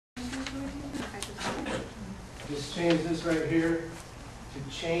just change this right here to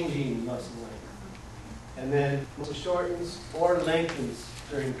changing muscle length. And then muscle shortens or lengthens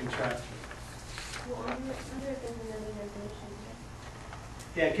during contraction. Well, I wonder if there's another definition.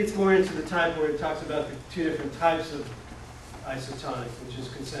 Yeah, it gets more into the type where it talks about the two different types of isotonic, which is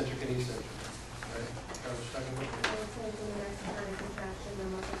concentric and eccentric. Right? Is that what you're talking about? Well, it says in the isotonic contraction, the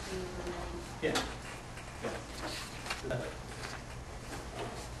muscle changes and then. Yeah. Yeah.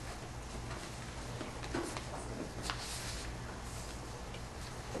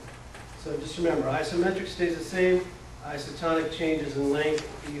 So just remember, isometric stays the same, isotonic changes in length,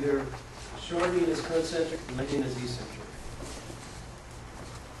 either shortening as concentric and lengthening as eccentric.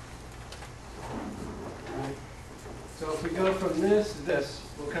 Right. So if we go from this to this,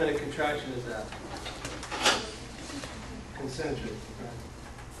 what kind of contraction is that? Concentric. Right?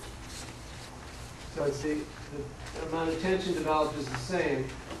 So it's the amount of tension developed is the same,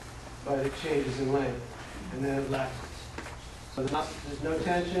 but it changes in length, and then it relaxes. So there's no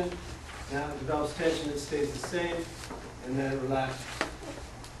tension. Now it develops tension, it stays the same, and then it relaxes.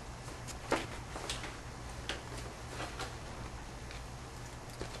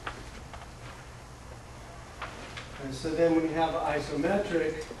 And so then when you have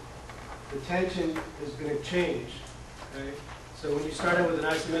isometric, the tension is going to change. Okay? So when you start out with an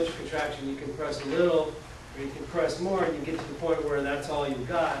isometric contraction, you can press a little, or you can press more, and you get to the point where that's all you've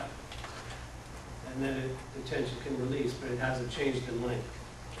got, and then the tension can release, but it hasn't changed in length.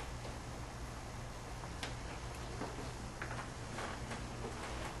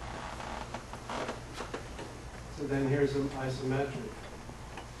 So then here's an isometric.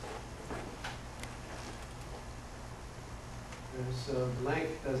 And so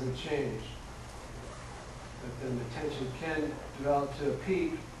length doesn't change. But then the tension can develop to a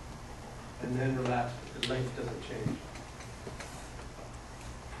peak and then relax, but the length doesn't change.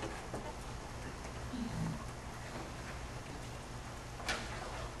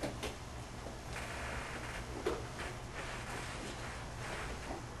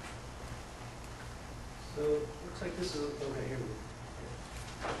 So it looks like this is, okay, here we go.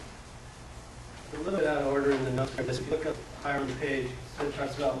 A little bit out of order in the notes. If you look up higher on the page, it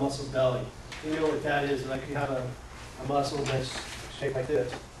talks about muscle belly. You know what that is, like you have a muscle that's shaped like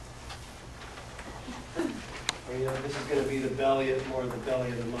this. Or you know, this is going to be the belly, more the belly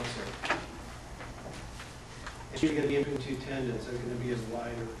of the muscle. It's usually going to be in between two tendons, so it's going to be a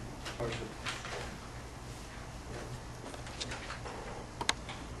wider portion.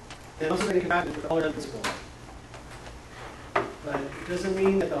 And also going to contract with all the muscle. But it doesn't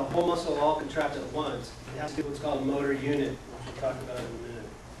mean that the whole muscle all contracts at once. It has to do what's called a motor unit, which we'll talk about in a minute.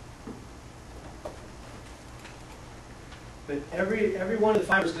 But every one of the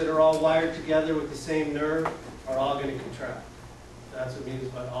fibers that are all wired together with the same nerve are all going to contract. That's what it means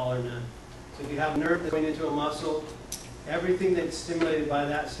by all or none. So if you have a nerve that's going into a muscle, everything that's stimulated by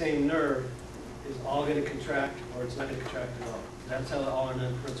that same nerve is all going to contract, or it's not going to contract at all. That's how the all or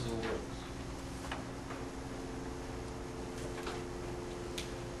none principle works.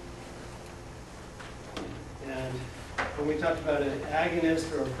 And when we talked about an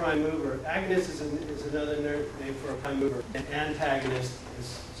agonist or a prime mover, agonist is another name for a prime mover. An antagonist is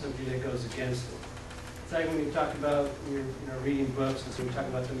something that goes against it. It's like when you talk about, you're reading books, and so we talk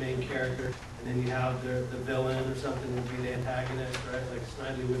about the main character, and then you have the villain or something would be the antagonist, right? Like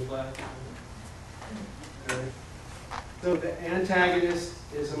Snidely Whiplash. Okay. So the antagonist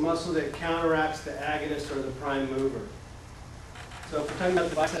is a muscle that counteracts the agonist or the prime mover. So if we're talking about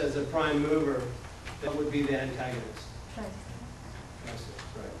the bicep as a prime mover, that would be the antagonist. That's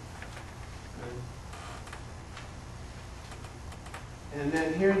right. And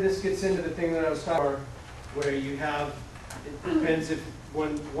then here this gets into the thing that I was talking about, where you have, it depends if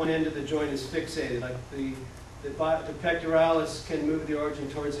one end of the joint is fixated, like the pectoralis can move the origin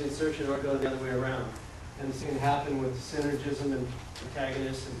towards the insertion or go the other way around. And this can happen with synergism and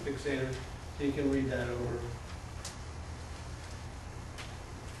antagonist and fixator, so you can read that over.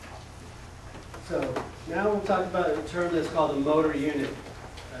 So now we'll talk about a term that's called a motor unit,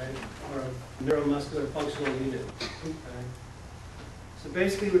 right? Or a neuromuscular functional unit. Okay? So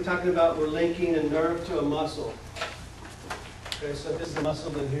basically we're talking about we're linking a nerve to a muscle. Okay, so this is the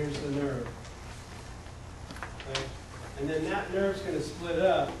muscle and here's the nerve. Okay? And then that nerve's going to split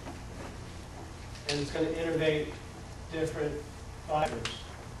up and it's going to innervate different fibers.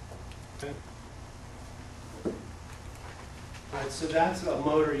 Okay? Right, so that's a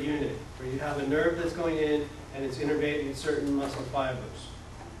motor unit, where you have a nerve that's going in and it's innervating certain muscle fibers.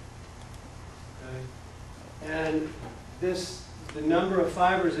 Okay? And the number of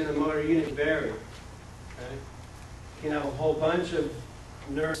fibers in a motor unit vary. Okay? You can have a whole bunch of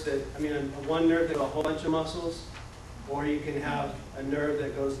nerves that, one nerve that goes to a whole bunch of muscles, or you can have a nerve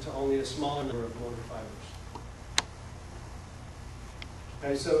that goes to only a smaller number of motor fibers.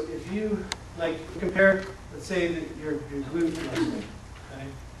 Okay, so if you, compare, let's say that your glute muscle, okay?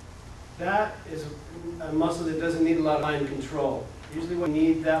 That is a muscle that doesn't need a lot of fine control. Usually what you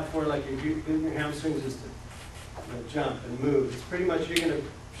need that for, like your glute and your hamstrings, is to jump and move. It's pretty much, you're going to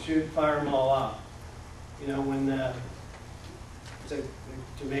shoot, fire them all off. You know, when it's a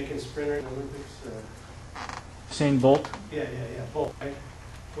Jamaican sprinter in the Olympics. Usain Bolt? Yeah, Bolt, right?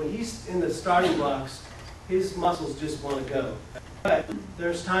 When he's in the starting blocks, his muscles just want to go. But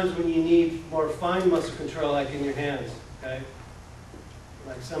there's times when you need more fine muscle control, like in your hands, okay?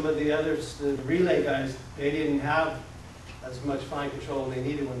 Like some of the others, the relay guys, they didn't have as much fine control they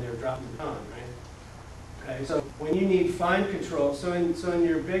needed when they were dropping the baton, right? Okay, so when you need fine control, so in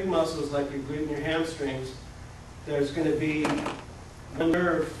your big muscles, like your glute and your hamstrings, there's going to be one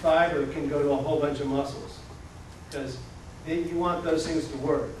nerve fiber can go to a whole bunch of muscles, because you want those things to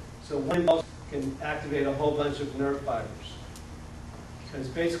work. So one impulse can activate a whole bunch of nerve fibers. Because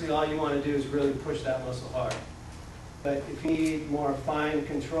basically all you want to do is really push that muscle hard. But if you need more fine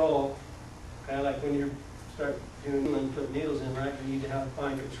control, kind of like when you start doing and put needles in, right, you need to have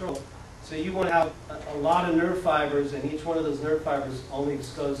fine control. So you want to have a lot of nerve fibers, and each one of those nerve fibers only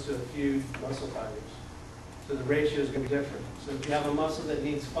exposed to a few muscle fibers. So the ratio is going to be different. So if you have a muscle that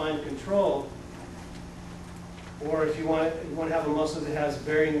needs fine control, or if you want to have a muscle that has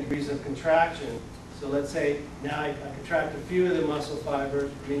varying degrees of contraction, so let's say now I contract a few of the muscle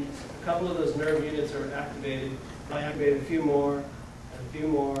fibers, a couple of those nerve units are activated, I activate a few more, and a few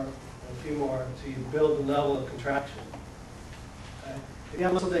more, and a few more, so you build the level of contraction. Okay? If you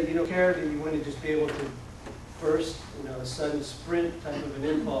have a muscle that you don't care, that you want to just be able to burst, a sudden sprint type of an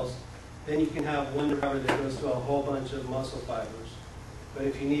impulse, then you can have one nerve fiber that goes to a whole bunch of muscle fibers. But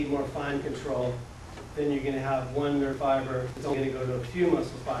if you need more fine control, then you're going to have one nerve fiber that's only going to go to a few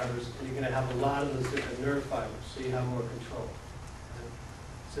muscle fibers, and you're going to have a lot of those different nerve fibers, so you have more control.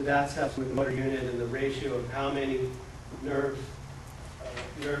 So that's how with the motor unit and the ratio of how many nerve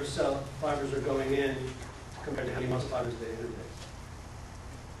cell fibers are going in compared to how many muscle fibers they innervate.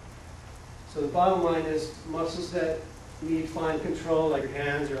 So the bottom line is muscles that need fine control, like your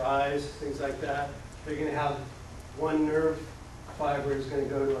hands, your eyes, things like that, they're going to have one nerve fiber is going to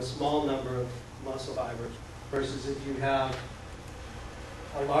go to a small number of muscle fibers, versus if you have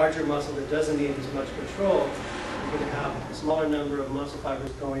a larger muscle that doesn't need as much control, you're going to have a smaller number of muscle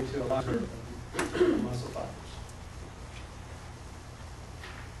fibers going to a larger muscle fibers.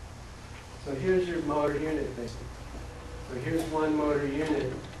 So here's your motor unit, basically. So here's one motor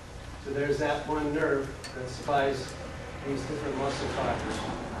unit. So there's that one nerve that supplies these different muscle fibers.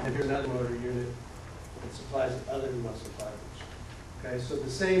 And here's another motor unit that supplies other muscle fibers. Okay, so the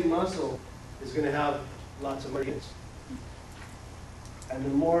same muscle is going to have lots of motor units. And the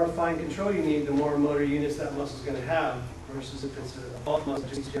more fine control you need, the more motor units that muscle is going to have, versus if it's a bulk muscle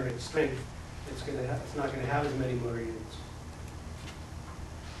that just generates strength, it's not going to have as many motor units.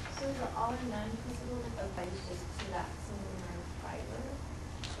 So the all or none principle applies just to that single nerve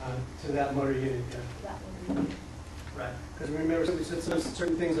fiber? To that motor unit, yeah. That one. Right. Because remember, we said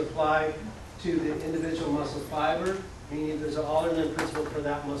certain things apply to the individual muscle fiber, meaning there's an all or none principle for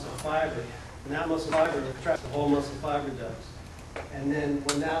that muscle fiber. And that muscle fiber contracts, the whole muscle fiber does. And then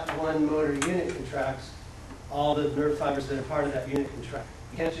when that one motor unit contracts, all the nerve fibers that are part of that unit contract.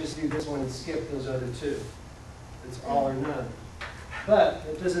 You can't just do this one and skip those other two. It's all or none. But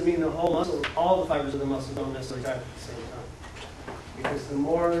it doesn't mean the whole muscle, all the fibers of the muscle don't necessarily contract at the same time. Because the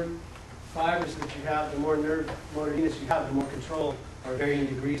more fibers that you have, the more motor units you have, the more control or varying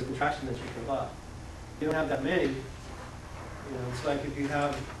degrees of contraction that you can apply. You don't have that many. It's like if you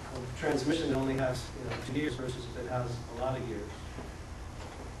have a transmission that only has 2 gears versus if it has a lot of gears.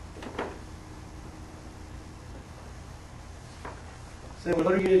 So what a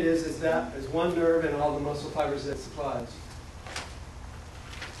motor unit is one nerve and all the muscle fibers that it supplies.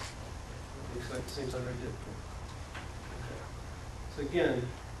 Looks like the same side I did. Okay. So again,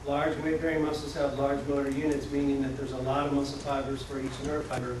 large weight-bearing muscles have large motor units, meaning that there's a lot of muscle fibers for each nerve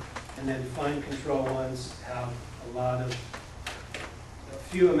fiber, and then fine control ones have a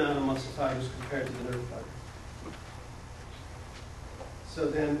few amount of muscle fibers compared to the nerve fiber. So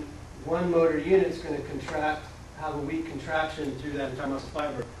then one motor unit is going to have a weak contraction through that entire muscle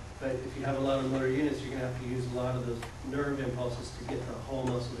fiber. But if you have a lot of motor units, you're going to have to use a lot of those nerve impulses to get the whole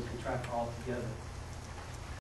muscle to contract all together.